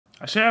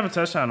I should have a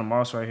touchdown to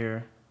Moss right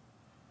here.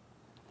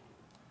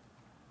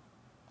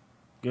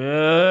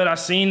 Good. I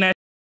seen that,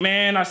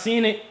 man. I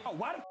seen it.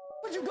 Why the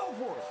would you go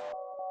for it?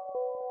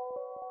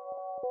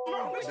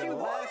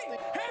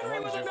 Henry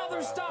with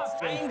another stop.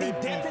 I am the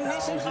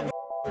definition of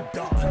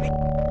built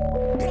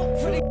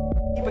for the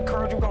keep it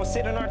curled. We're gonna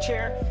sit in our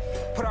chair,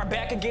 put our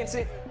back against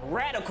it.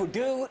 Radical,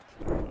 dude.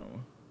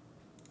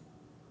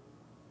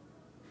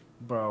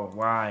 Bro,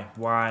 why?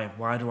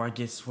 Why do I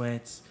get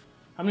sweats?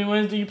 How many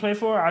wins do you play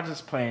for? I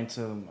just play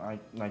until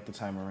like the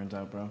timer runs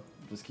out, bro.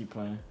 Just keep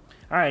playing.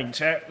 All right,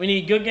 chat. We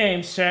need good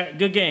games, chat.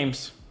 Good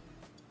games.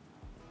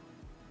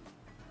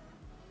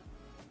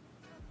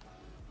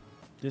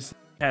 This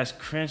has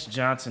Cringe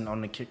Johnson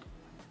on the kick.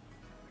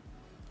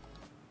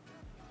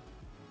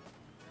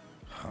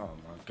 Oh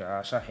my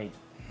gosh, I hate.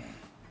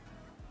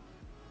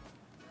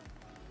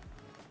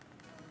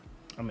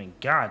 I mean,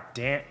 god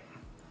damn.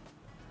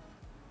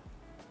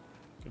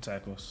 Good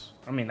tackles.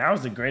 I mean, that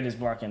was the greatest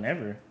blocking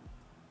ever.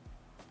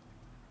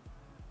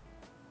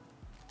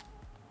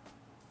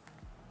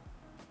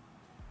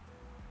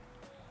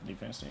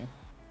 Defense team.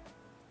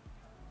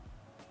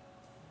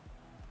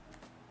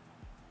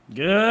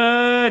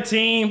 Good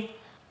team.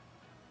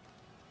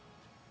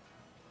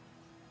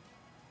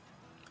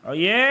 Oh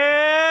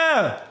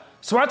yeah.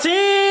 SWAT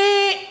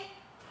team.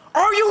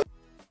 Are you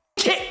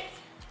kidding?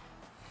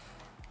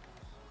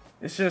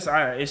 It's just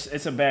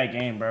it's a bad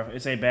game, bro.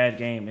 It's a bad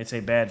game. It's a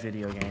bad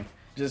video game.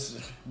 Just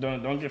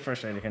don't get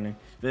frustrated, Henry.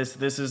 This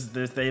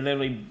they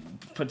literally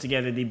put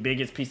together the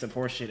biggest piece of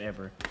horse shit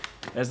ever.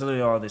 That's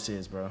literally all this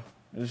is, bro.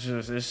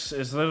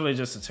 It's literally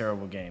just a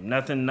terrible game.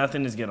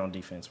 Nothing is good on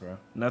defense, bro.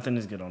 Nothing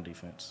is good on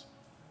defense.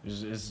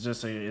 It's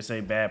a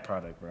bad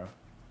product, bro.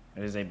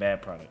 It is a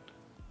bad product.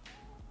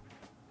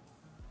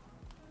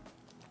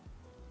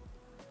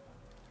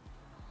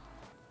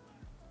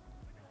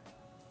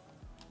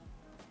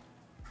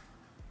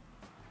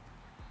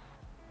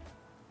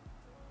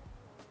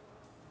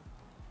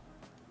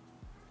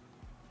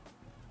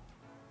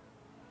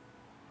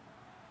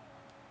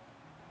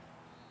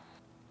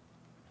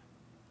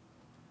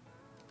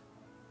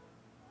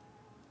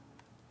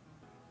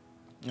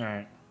 All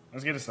right,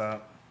 let's get a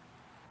stop.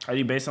 How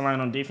you base a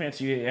line on defense?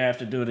 You have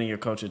to do it in your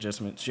coach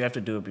adjustments. You have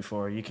to do it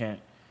before. You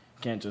can't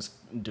just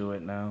do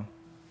it now.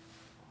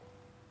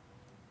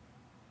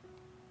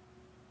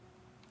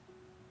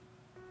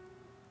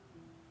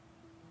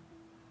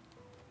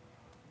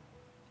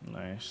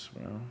 Nice,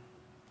 bro.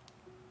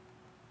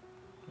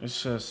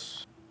 It's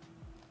just.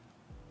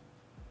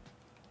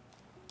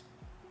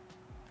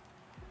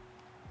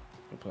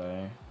 Good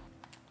play.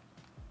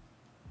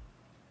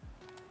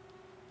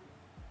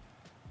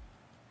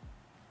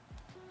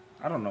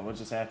 I don't know what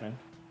just happened.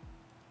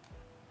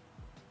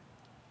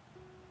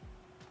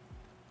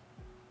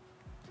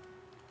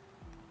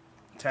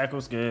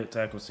 Tackle's good.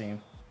 Tackle's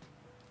team.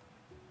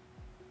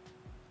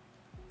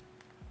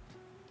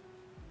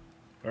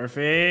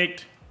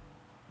 Perfect.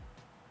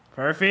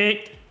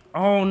 Perfect.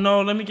 Oh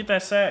no, let me get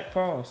that sack.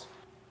 Pause.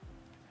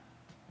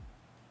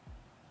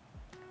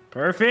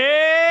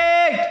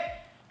 Perfect.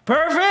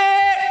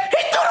 Perfect.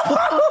 He threw the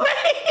ball away.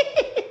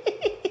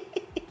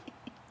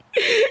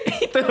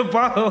 He threw the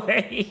ball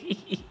away.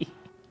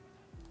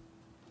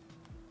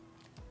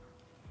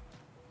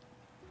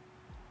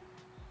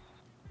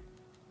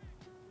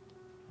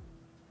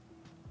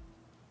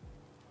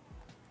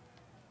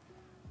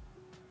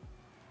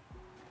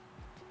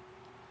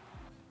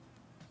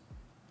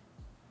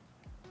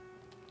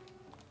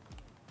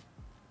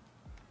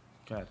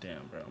 God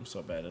damn, bro. I'm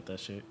so bad at that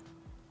shit.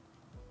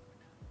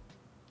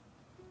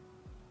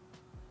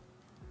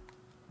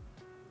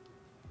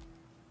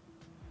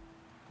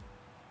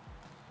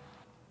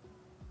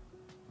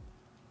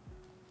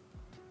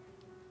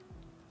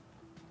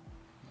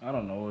 I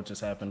don't know what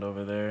just happened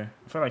over there.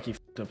 I feel like he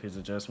fucked up his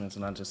adjustments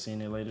and I just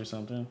seen it late or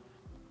something.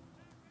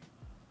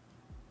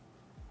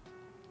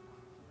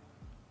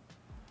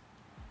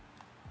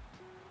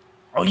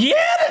 Oh yeah,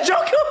 the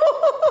Joker!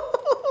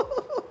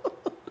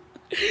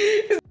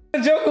 The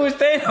Joker with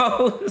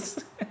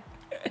Thanos.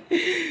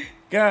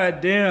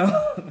 God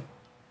damn.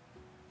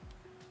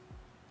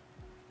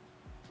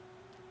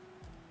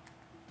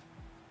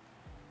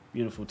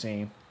 Beautiful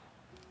team.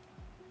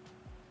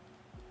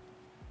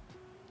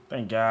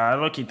 Thank God. I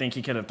look-y think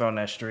he could have thrown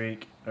that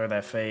streak or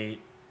that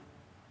fade.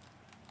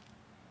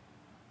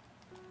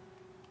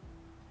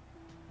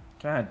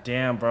 God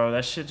damn, bro.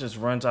 That shit just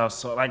runs out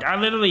so... Like, I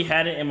literally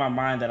had it in my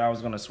mind that I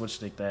was going to switch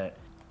stick that.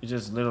 It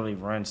just literally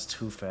runs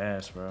too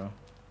fast, bro.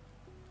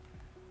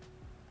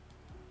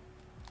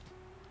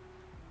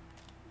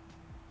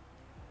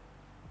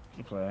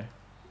 Good play.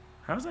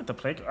 How's that the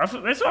play? That's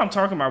what I'm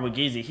talking about with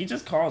Geezy. He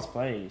just calls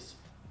plays.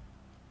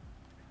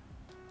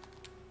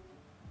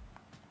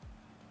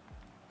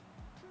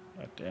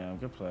 God damn,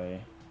 good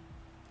play.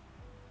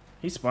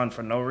 He spun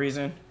for no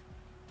reason.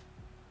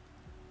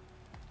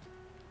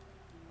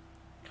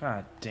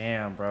 God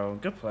damn, bro.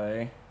 Good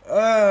play.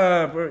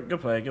 Bro, good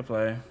play, good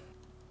play.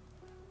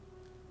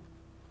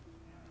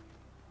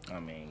 I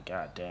mean,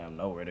 god damn,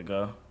 nowhere to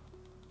go.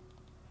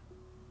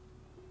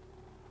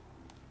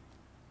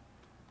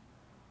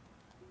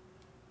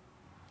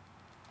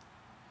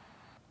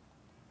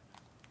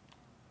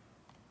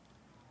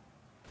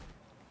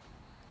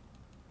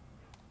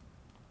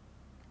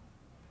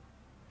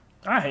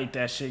 I hate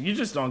that shit. You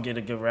just don't get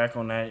a good rack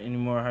on that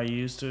anymore how you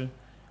used to.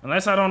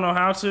 Unless I don't know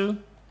how to,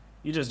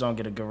 you just don't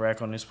get a good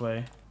rack on this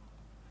play.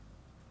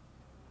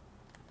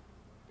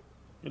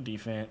 Good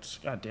defense.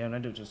 God damn,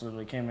 that dude just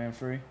literally came in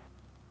free.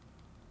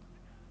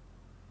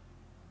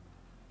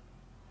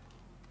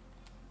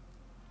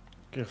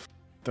 Good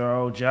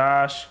throw,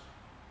 Josh.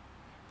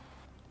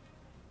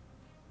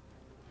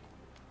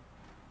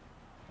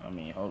 I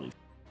mean, holy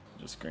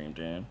just screamed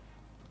in.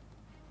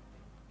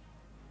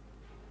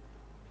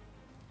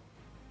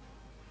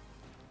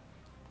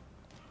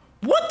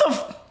 What the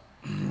f—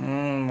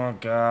 oh my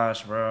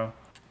gosh, bro.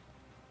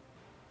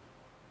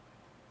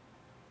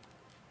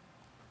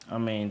 I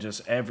mean,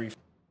 just every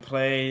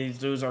play, these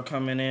dudes are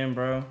coming in,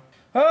 bro.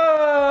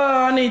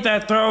 Oh, I need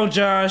that throw,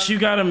 Josh. You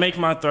gotta make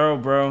my throw,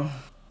 bro.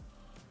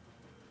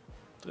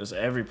 Just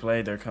every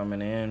play, they're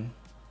coming in.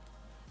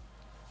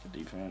 The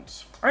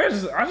defense. I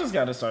just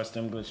gotta start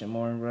stem glitching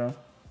more, bro.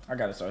 I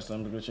gotta start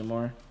stem glitching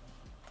more.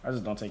 I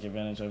just don't take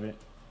advantage of it.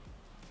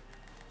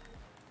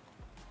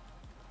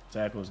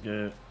 Tackle's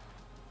good.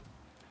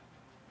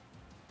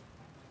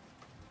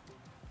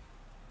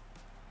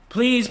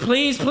 Please,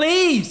 please,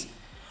 please!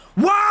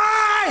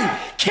 Why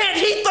can't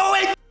he throw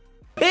a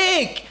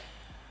pick?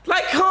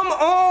 Like, come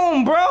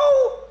on, bro!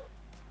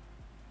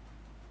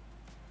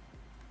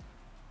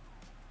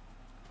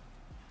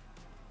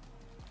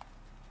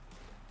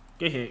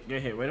 Good hit,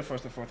 good hit. Way to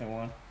force the 4th and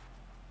 1.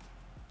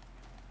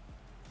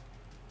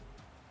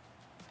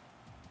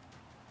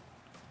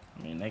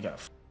 I mean, they got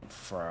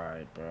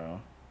fried,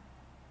 bro.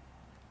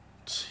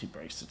 He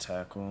breaks the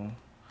tackle.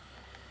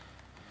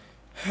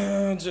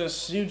 You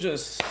just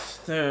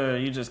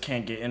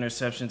can't get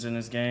interceptions in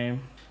this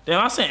game. They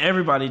all sent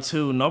everybody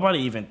too. Nobody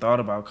even thought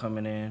about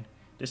coming in.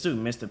 This dude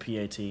missed the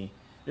PAT.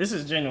 This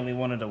is genuinely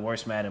one of the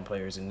worst Madden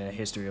players in the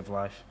history of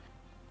life.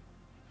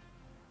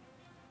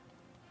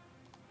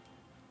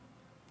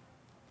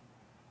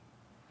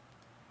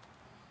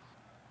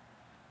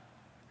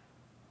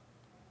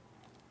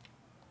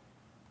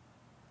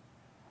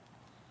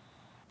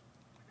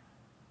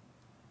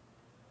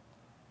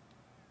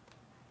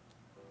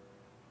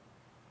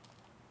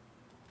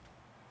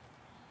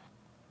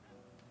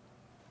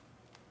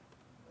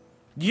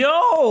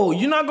 Yo,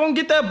 you're not gonna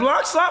get that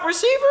block slot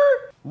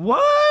receiver?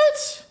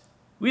 What?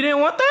 We didn't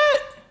want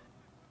that?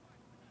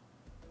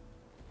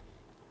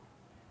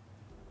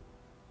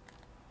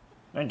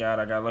 Thank God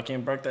I got lucky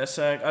and broke that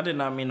sack. I did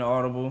not mean to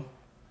audible.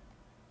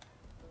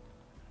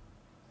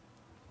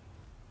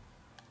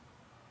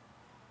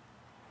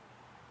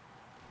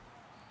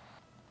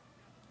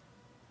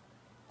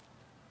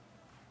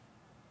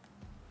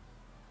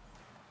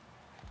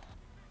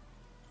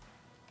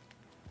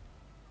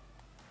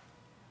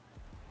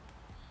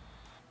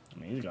 I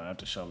mean, he's gonna have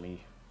to show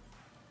me.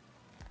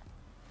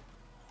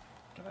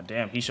 God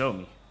damn, he showed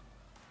me.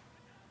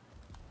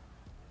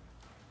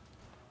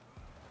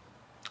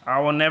 I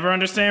will never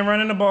understand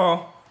running the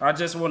ball. I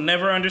just will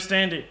never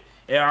understand it.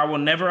 I will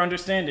never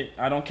understand it.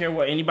 I don't care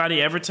what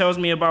anybody ever tells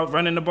me about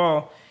running the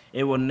ball.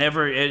 It will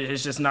never,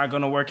 it's just not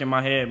gonna work in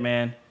my head,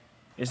 man.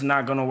 It's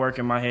not gonna work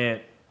in my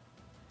head.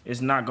 It's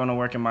not gonna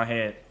work in my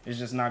head. It's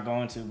just not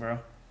going to, bro.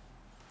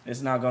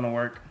 It's not gonna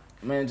work.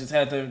 Man, just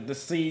had the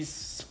C's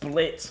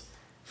split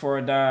for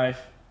a dive.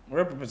 We're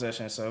up in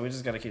possession, so we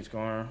just gotta keep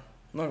scoring.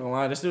 I'm not gonna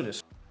lie, this dude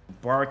is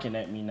barking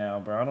at me now,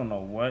 bro. I don't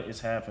know what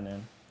is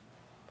happening,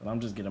 but I'm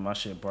just getting my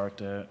shit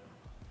barked at.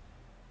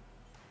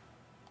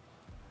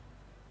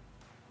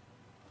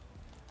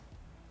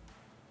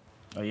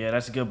 Oh yeah,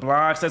 that's good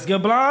blocks. That's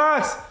good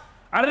blocks.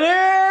 Out of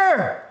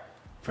there.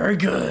 Very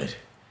good.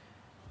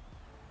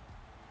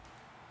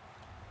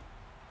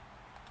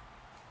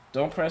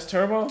 Don't press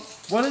turbo?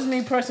 What does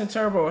me pressing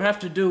turbo have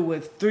to do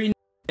with 3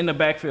 in the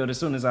backfield as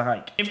soon as I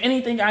hike? If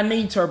anything, I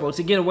need turbo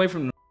to get away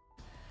from them.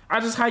 I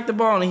just hiked the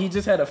ball and he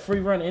just had a free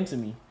run into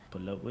me.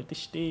 Pull up with the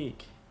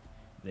stick.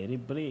 Let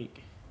it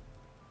break.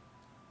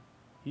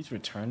 He's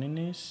returning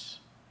this?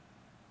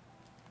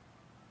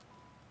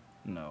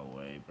 No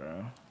way,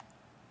 bro.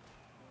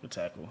 Good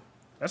tackle.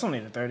 That's only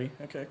the 30.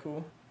 Okay,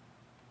 cool.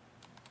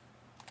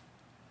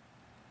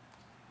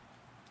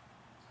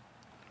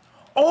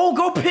 Oh,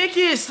 go pick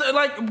it!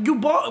 Like, you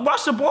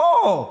watch the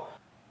ball.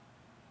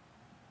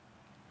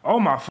 Oh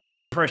my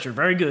pressure.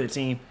 Very good,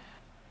 team.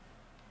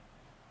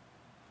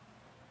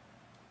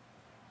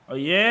 Oh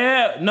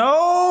yeah.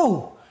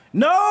 No!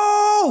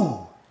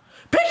 No!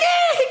 Pick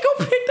it!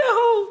 Go pick that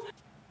hole.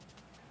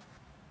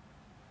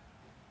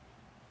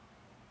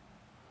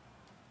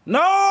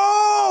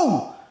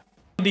 No!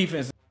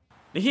 Defense.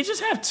 Did he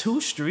just have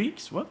 2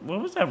 streaks? What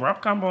was that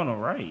route combo on the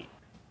right?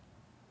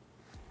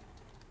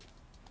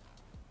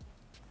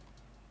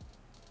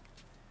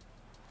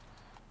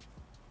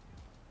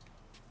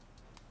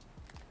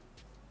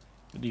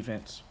 The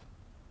defense.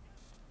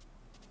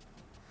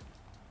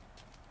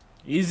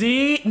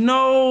 Easy.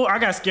 No, I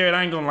got scared.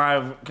 I ain't gonna lie,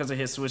 because of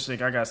his switch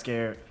stick. I got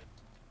scared.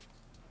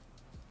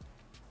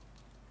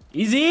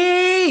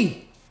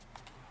 Easy.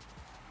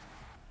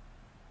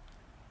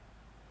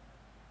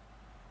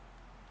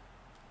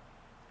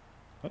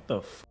 What the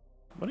f—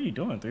 what are you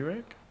doing,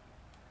 3-Rec?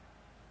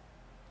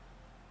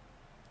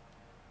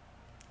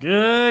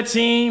 Good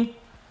team.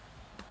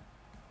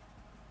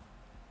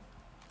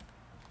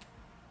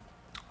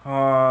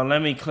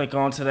 Let me click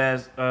onto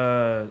that.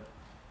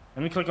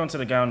 Let me click onto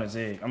the guy on the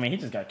zig. I mean, he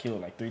just got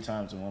killed like 3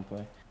 times in one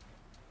play.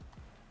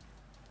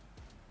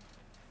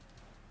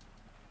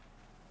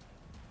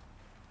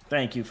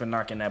 Thank you for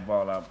knocking that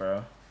ball out,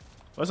 bro.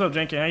 What's up,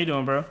 Jenkins? How you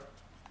doing, bro?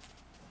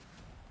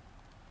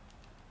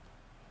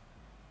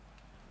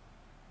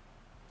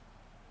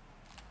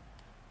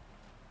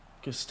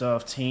 Good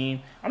stuff,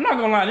 team. I'm not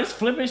gonna lie, this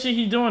flipping shit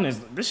he's doing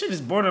this shit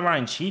is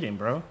borderline cheating,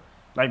 bro.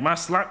 Like my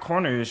slot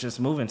corner is just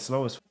moving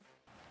slow as.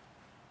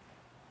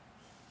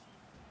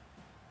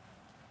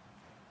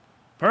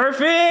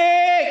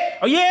 Perfect!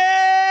 Oh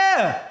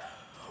yeah!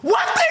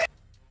 What the?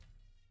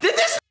 Did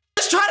this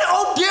just try to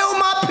ODL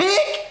my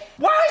pick?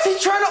 Why is he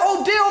trying to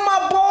ODL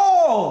my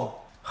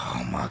ball?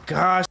 Oh my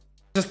gosh.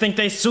 Just think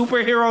they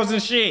superheroes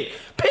and shit.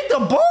 Pick the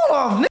ball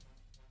off, nigga.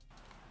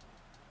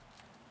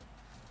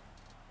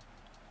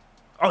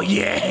 Oh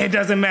yeah, it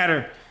doesn't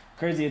matter.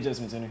 Crazy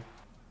adjustments, Henry.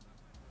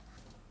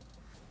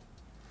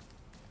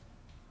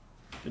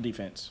 The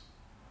defense.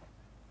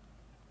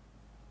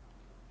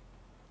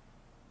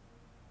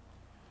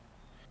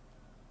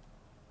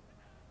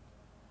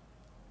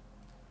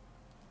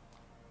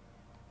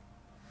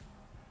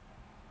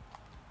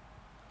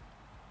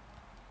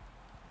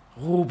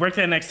 Ooh, break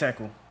that next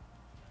tackle.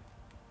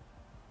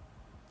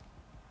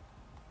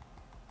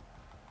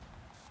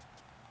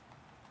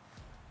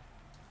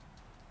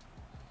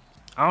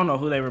 I don't know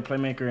who they were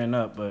playmakering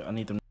up, but I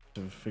need them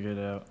to figure it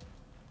out.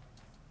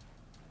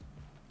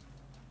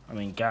 I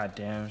mean,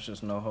 goddamn, it's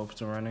just no hopes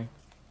to running.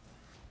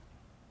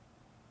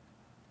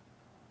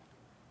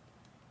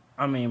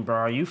 I mean, bro,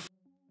 are you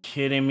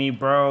kidding me,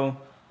 bro?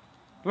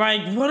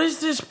 Like, what is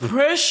this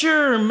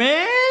pressure,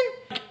 man?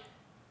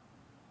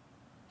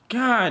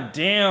 God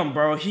damn,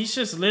 bro. He's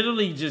just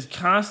literally just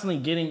constantly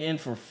getting in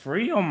for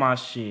free on my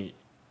shit.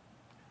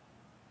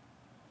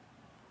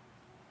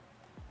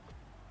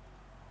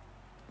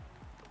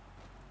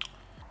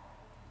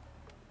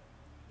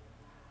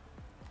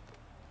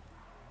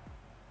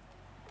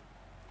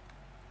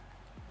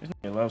 This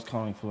nigga loves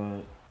calling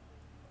flood.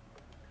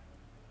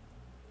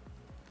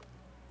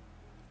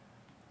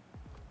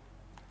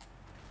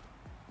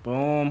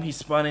 Boom. He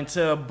spun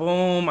into a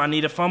boom. I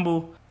need a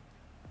fumble.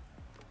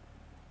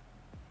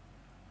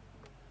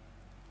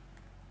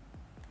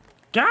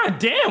 God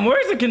damn,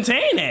 where's the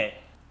contain at?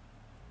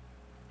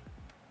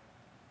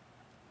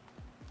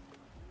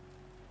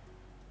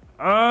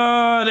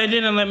 Oh, they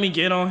didn't let me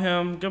get on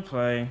him. Good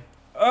play.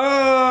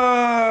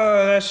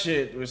 Oh, that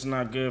shit was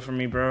not good for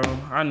me, bro.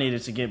 I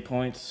needed to get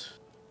points.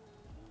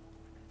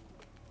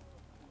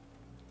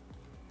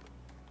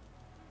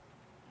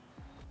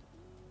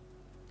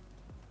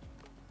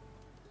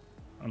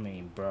 I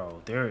mean,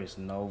 bro, there is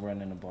no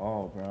running the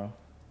ball, bro.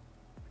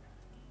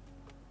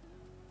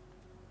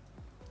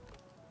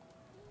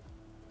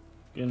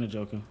 Get in the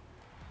Joker.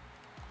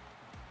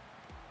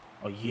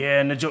 Oh,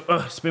 yeah, in the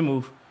Joker. Spin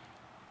move.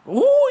 Ooh,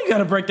 you got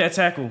to break that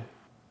tackle.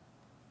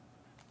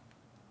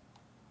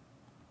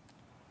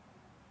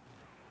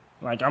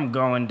 Like, I'm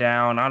going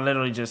down. I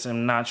literally just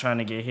am not trying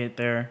to get hit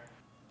there.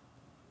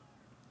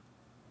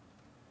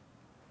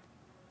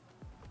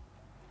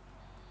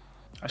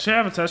 I should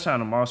have a touchdown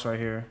to Moss right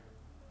here.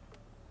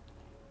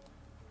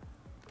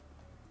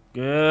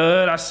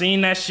 Good. I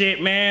seen that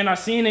shit, man. I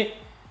seen it.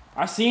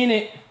 I seen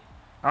it.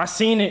 I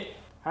seen it.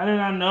 How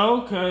did I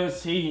know?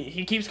 Because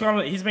he keeps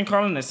calling, he's been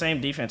calling the same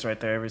defense right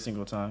there every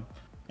single time.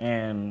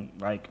 And,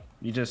 like,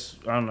 you just,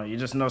 I don't know, you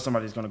just know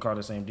somebody's going to call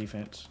the same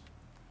defense.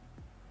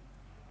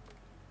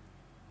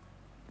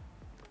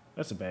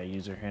 That's a bad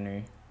user,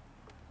 Henry.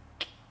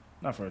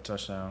 Not for a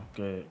touchdown.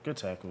 Good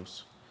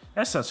tackles.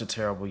 That's such a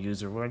terrible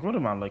user. Like, what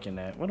am I looking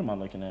at? What am I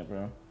looking at,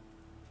 bro?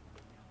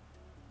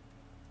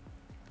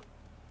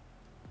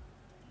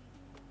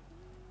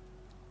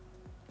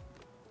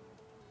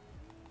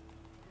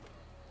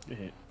 Good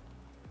hit.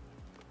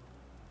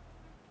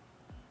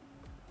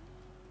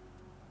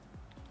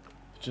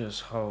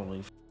 Just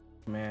holy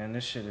man,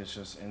 this shit is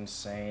just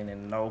insane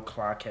and no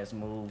clock has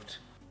moved.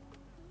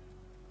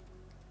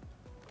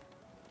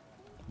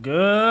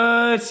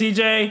 Good,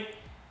 CJ.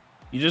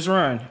 You just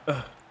run.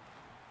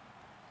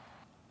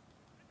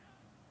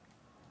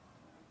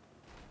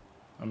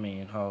 I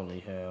mean, holy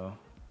hell.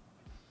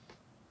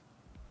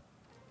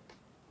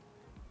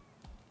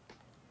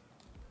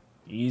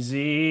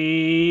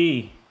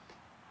 Easy.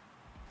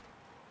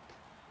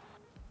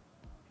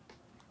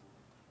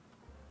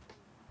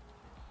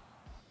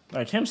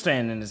 Like, him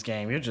staying in this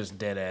game, you're just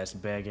dead ass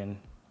begging.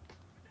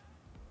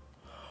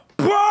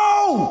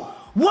 Bro!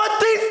 What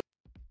the?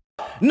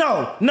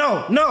 No. What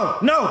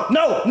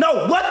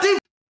the?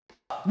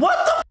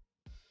 What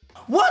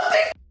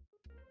the?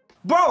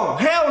 Bro,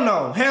 hell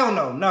no. No.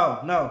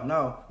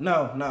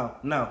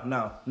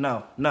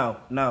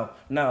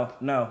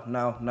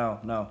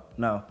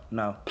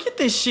 Look at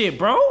this shit,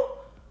 bro.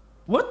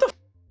 What the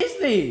is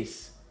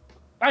this?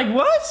 Like,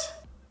 what?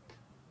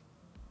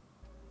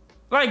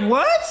 Like,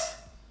 what?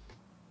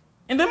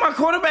 And then my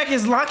quarterback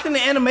is locked in the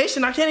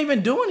animation. I can't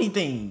even do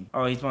anything.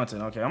 Oh, he's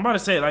punting. Okay, I'm about to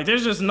say, like,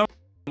 there's just no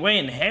way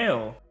in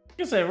hell.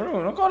 You said,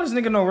 bro, don't call this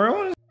nigga no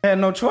real. This had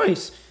no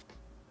choice.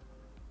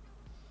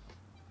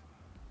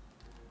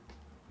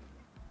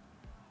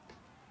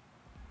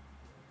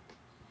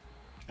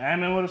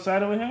 Admin would have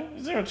sided with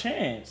him? Zero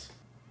chance.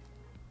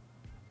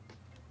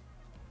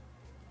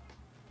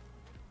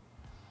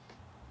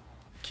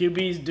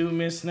 QBs do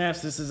miss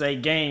snaps. This is a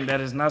game that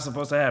is not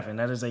supposed to happen.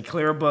 That is a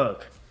clear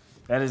bug.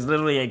 That is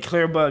literally a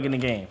clear bug in the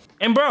game.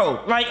 And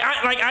bro,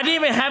 I didn't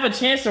even have a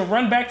chance to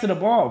run back to the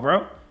ball,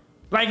 bro.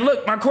 Like,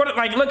 look,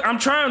 look, I'm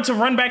trying to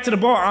run back to the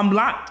ball. I'm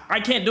locked. I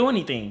can't do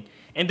anything.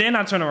 And then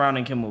I turn around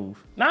and can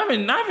move. Not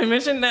even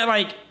mention that,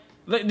 like,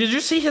 look, did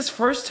you see his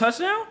first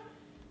touchdown?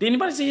 Did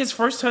anybody see his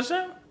first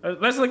touchdown?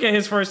 Let's look at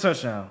his first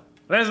touchdown.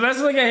 Let's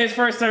look at his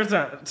first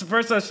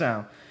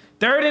touchdown.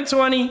 3rd and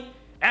 20.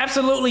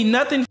 Absolutely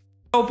nothing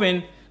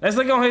open. Let's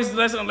look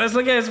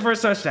at his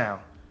first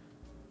touchdown.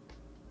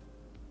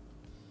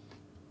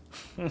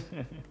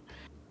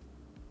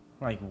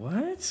 Like,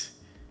 what?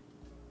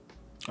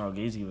 Oh,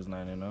 Geezy was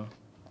 9-0.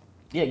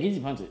 Yeah,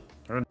 Geezy punted.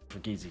 For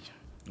Geezy.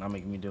 Not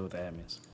making me deal with the admins.